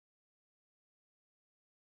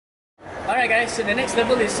Alright guys, so the next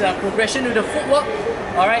level is progression with the footwork.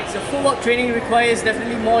 Alright, so footwork training requires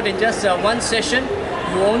definitely more than just one session.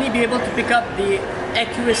 You will only be able to pick up the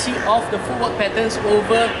accuracy of the footwork patterns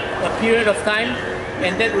over a period of time,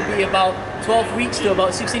 and that would be about 12 weeks to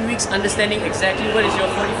about 16 weeks, understanding exactly what is your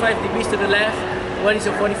 45 degrees to the left, what is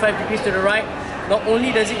your 45 degrees to the right. Not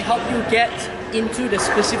only does it help you get into the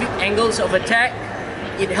specific angles of attack,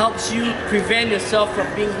 it helps you prevent yourself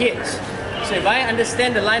from being hit. So if I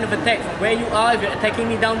understand the line of attack from where you are, if you're attacking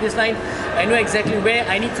me down this line, I know exactly where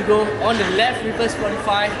I need to go on the left reverse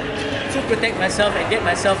 45 to protect myself and get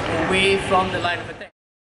myself away from the line of attack.